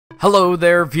Hello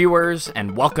there, viewers,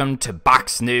 and welcome to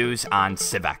Box News on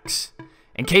CivEx.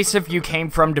 In case if you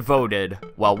came from Devoted,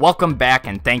 well, welcome back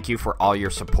and thank you for all your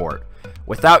support.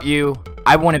 Without you,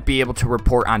 I wouldn't be able to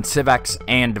report on CivEx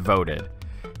and Devoted.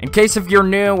 In case if you're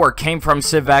new or came from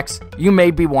CivEx, you may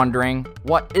be wondering,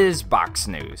 what is Box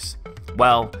News?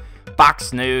 Well,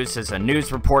 Box News is a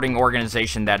news reporting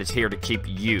organization that is here to keep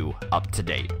you up to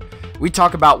date. We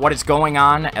talk about what is going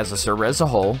on as a server as a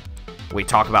whole. We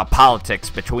talk about politics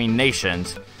between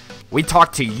nations. We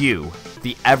talk to you,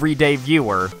 the everyday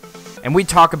viewer, and we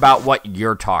talk about what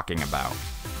you're talking about.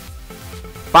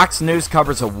 Box News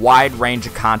covers a wide range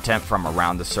of content from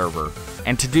around the server,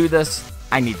 and to do this,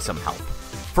 I need some help.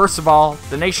 First of all,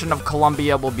 the nation of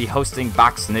Colombia will be hosting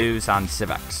Box News on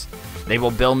CivEx. They will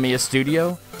build me a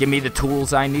studio, give me the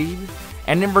tools I need,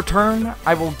 and in return,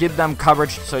 I will give them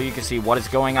coverage so you can see what is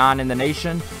going on in the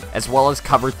nation, as well as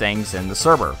cover things in the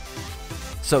server.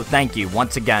 So thank you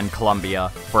once again, Colombia,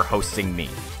 for hosting me.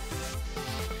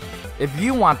 If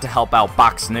you want to help out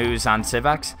Box News on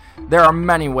CivEx, there are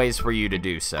many ways for you to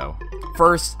do so.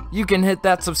 First, you can hit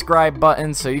that subscribe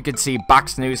button so you can see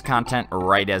Box News content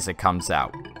right as it comes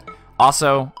out.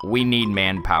 Also, we need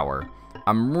manpower.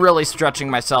 I'm really stretching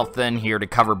myself thin here to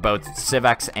cover both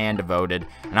CivEx and Devoted,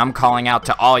 and I'm calling out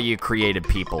to all you creative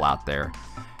people out there.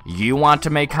 You want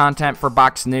to make content for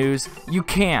Box News? You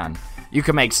can. You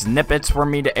can make snippets for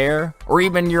me to air, or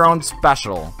even your own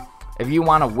special. If you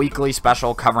want a weekly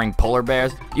special covering polar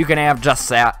bears, you can have just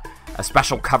that, a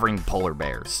special covering polar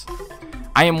bears.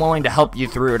 I am willing to help you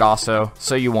through it also,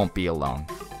 so you won't be alone.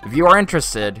 If you are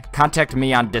interested, contact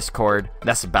me on Discord.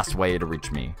 That's the best way to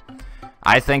reach me.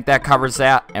 I think that covers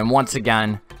that, and once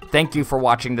again, thank you for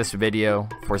watching this video,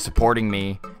 for supporting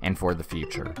me, and for the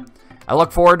future. I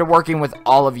look forward to working with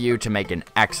all of you to make an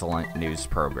excellent news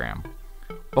program.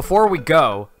 Before we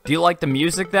go, do you like the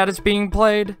music that is being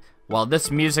played? Well, this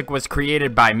music was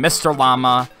created by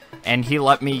MrLlamma, and he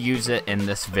let me use it in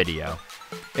this video.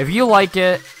 If you like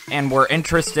it, and were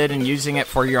interested in using it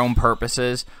for your own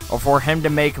purposes, or for him to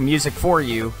make music for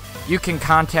you, you can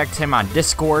contact him on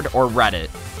Discord or Reddit.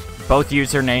 Both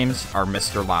usernames are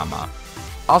MrLlamma.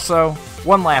 Also,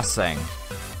 one last thing.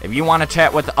 If you want to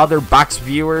chat with other Box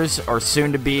viewers or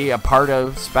soon to be a part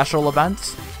of special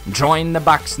events, join the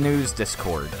Box News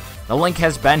Discord. The link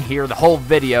has been here the whole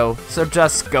video, so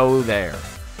just go there.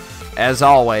 As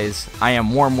always, I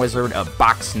am Warm Wizard of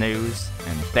Box News,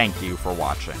 and thank you for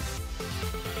watching.